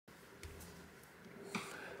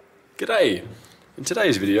G'day! In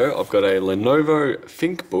today's video I've got a Lenovo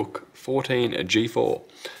Thinkbook 14 G4,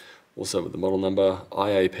 also with the model number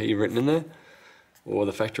IAP written in there, or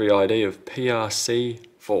the factory ID of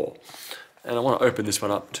PRC4. And I want to open this one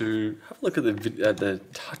up to have a look at the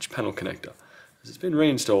touch panel connector. It's been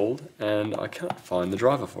reinstalled and I can't find the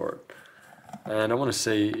driver for it. And I want to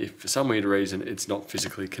see if for some weird reason it's not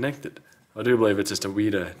physically connected. I do believe it's just a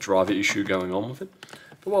weirder driver issue going on with it.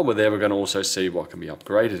 But while we're there, we're going to also see what can be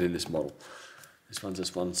upgraded in this model. This one's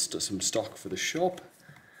just some stock for the shop.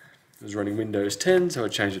 It was running Windows 10, so I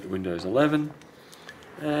changed it to Windows 11.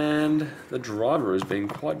 And the driver has been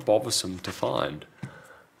quite bothersome to find. I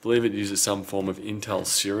believe it uses some form of Intel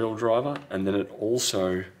serial driver, and then it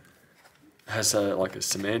also has like a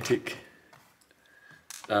semantic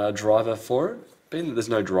driver for it. Being that there's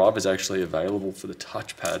no drivers actually available for the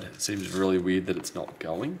touchpad, it seems really weird that it's not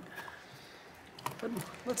going. But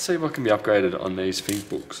let's see what can be upgraded on these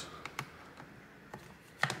Thinkbooks.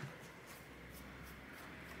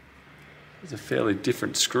 These are fairly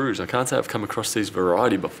different screws. I can't say I've come across these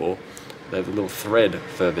variety before. They have a little thread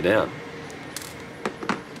further down.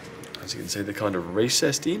 As you can see, they're kind of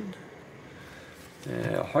recessed in.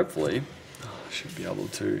 Now, hopefully, I should be able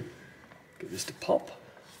to get this to pop.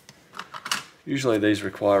 Usually these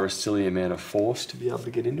require a silly amount of force to be able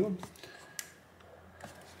to get into them.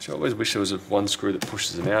 So I always wish there was one screw that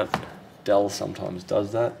pushes them out. Dell sometimes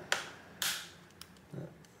does that.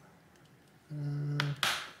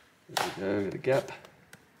 There we go, got a gap.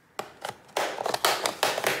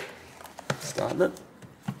 Starting it.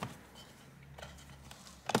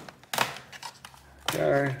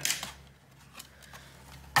 Go.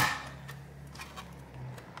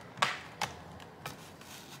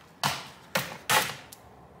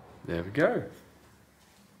 There we go.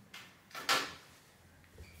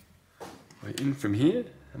 We're in from here,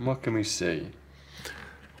 and what can we see?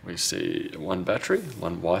 We see one battery,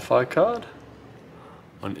 one Wi-Fi card,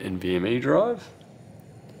 one NVMe drive,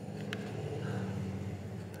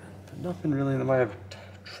 but nothing really in the way of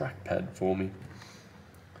a trackpad for me.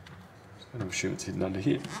 I'm going to assume it's hidden under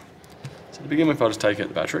here. So to begin with, I'll just take out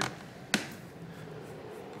the battery,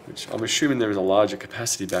 which I'm assuming there is a larger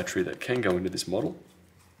capacity battery that can go into this model.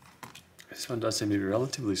 This one does seem to be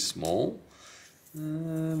relatively small.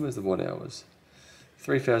 Where's the watt hours?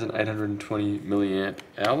 3,820 milliamp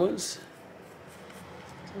hours.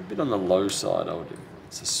 So a bit on the low side, I would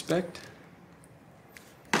suspect.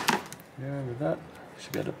 Yeah, with that, I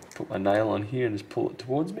should be able to put my nail on here and just pull it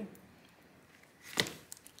towards me.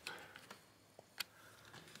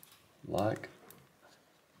 Like.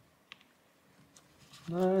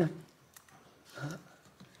 No.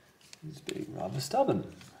 It's being rather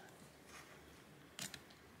stubborn.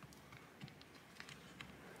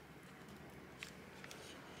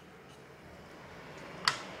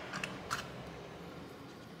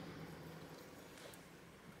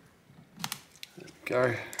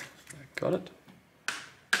 Go. Got it.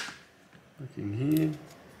 Looking here,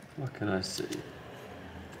 what can I see?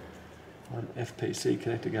 One FPC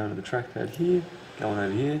connector going to the trackpad here, going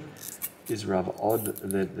over here. It is rather odd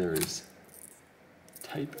that there is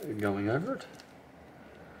tape going over it,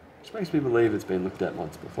 which makes me believe it's been looked at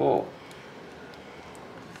once before,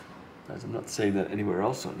 as I'm not seeing that anywhere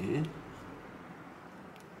else on here.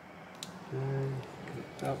 Okay,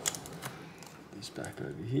 connect up. Put this back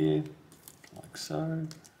over here. Like so.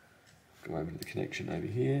 Go over to the connection over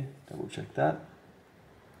here, double check that.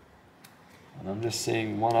 And I'm just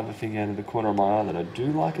seeing one other thing out of the corner of my eye that I do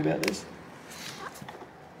like about this.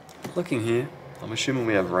 Looking here, I'm assuming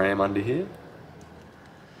we have RAM under here.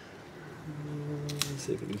 Let's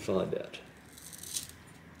see if we can find out.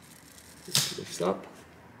 This lifts up.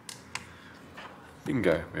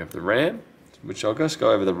 Bingo, we have the RAM, which I'll just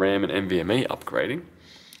go over the RAM and NVMe upgrading.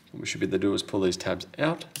 What we should be able to do is pull these tabs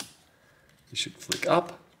out. You should flick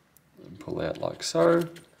up and pull out like so.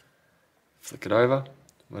 Flick it over.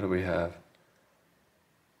 What do we have?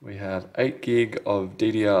 We have 8 gig of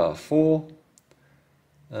DDR4.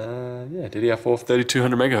 DDR4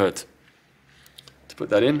 3200 megahertz. To put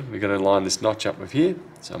that in, we're going to line this notch up with here.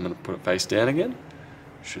 So I'm going to put it face down again.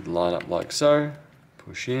 Should line up like so.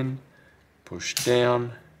 Push in, push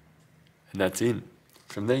down, and that's in.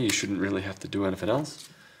 From there, you shouldn't really have to do anything else.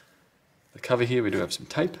 The cover here, we do have some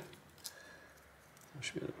tape. I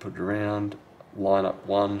should be able to put it around, line up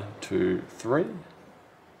 1, 2, 3.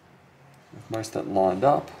 With most of that lined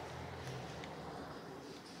up.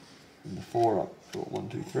 And the 4 up, put 1,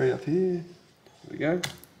 2, 3 up here. There we go.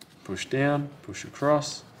 Push down, push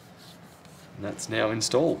across. And that's now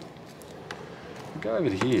installed. If we go over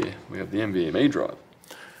to here, we have the NVMe drive.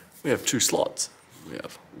 We have 2 slots. We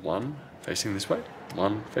have one facing this way,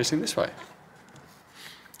 one facing this way.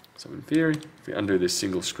 So in theory, if we undo this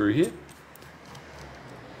single screw here,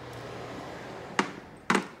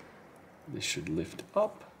 this should lift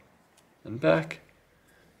up and back.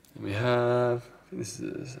 And we have, I think this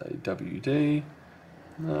is a WD.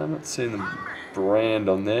 No, I'm not seeing the brand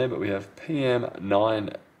on there, but we have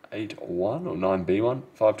PM981 or 9B1,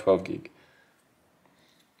 512 gig.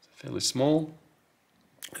 So fairly small.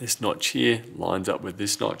 This notch here lines up with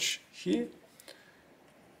this notch here.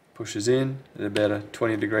 Pushes in at about a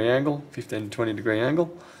 20-degree angle, 15 to 20-degree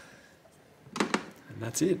angle. And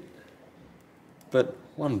that's it. But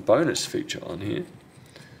one bonus feature on here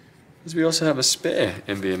is we also have a spare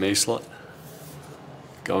NVMe slot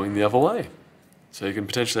going the other way. So you can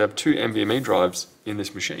potentially have two NVMe drives in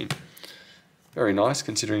this machine. Very nice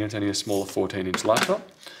considering it's only a smaller 14-inch laptop.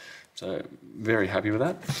 So very happy with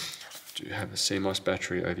that. Do have a CMOS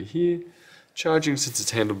battery over here. Charging, since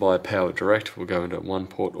it's handled by Power Direct, will go into one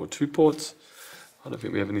port or two ports. I don't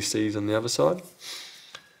think we have any C's on the other side.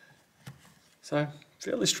 So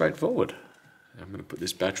fairly straightforward. I'm going to put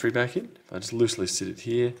this battery back in. If I just loosely sit it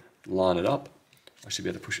here, line it up, I should be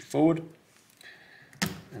able to push it forward.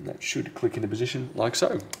 And that should click into position like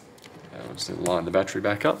so. I'll just line the battery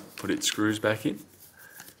back up, put its screws back in.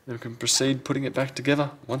 Then we can proceed putting it back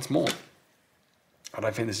together once more. I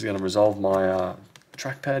don't think this is going to resolve my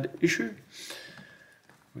trackpad issue,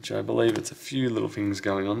 which I believe it's a few little things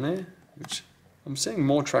going on there, which I'm seeing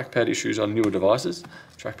more trackpad issues on newer devices.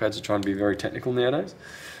 Trackpads are trying to be very technical nowadays,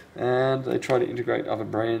 and they try to integrate other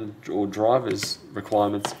brand or drivers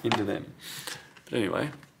requirements into them. But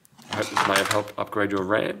anyway, I hope this may have helped upgrade your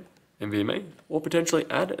RAM, NVMe, or potentially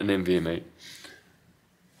add an NVMe.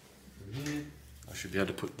 I should be able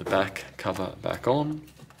to put the back cover back on,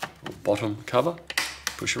 or bottom cover,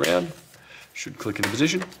 push around, should click into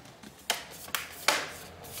position.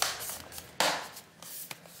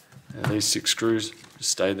 And these 6 screws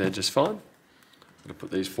just stay there just fine. I'm going to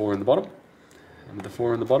put these 4 in the bottom, and with the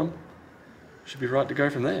 4 in the bottom, should be right to go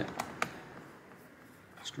from there.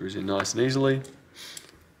 Screws in nice and easily.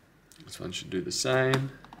 This one should do the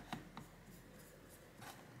same.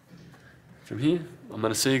 From here, I'm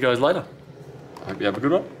going to see you guys later. I hope you have a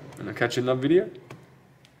good one, and I'll catch you in another video.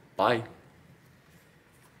 Bye.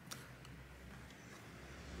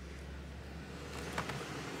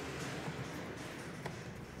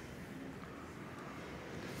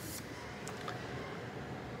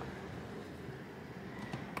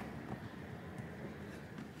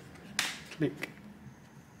 Click.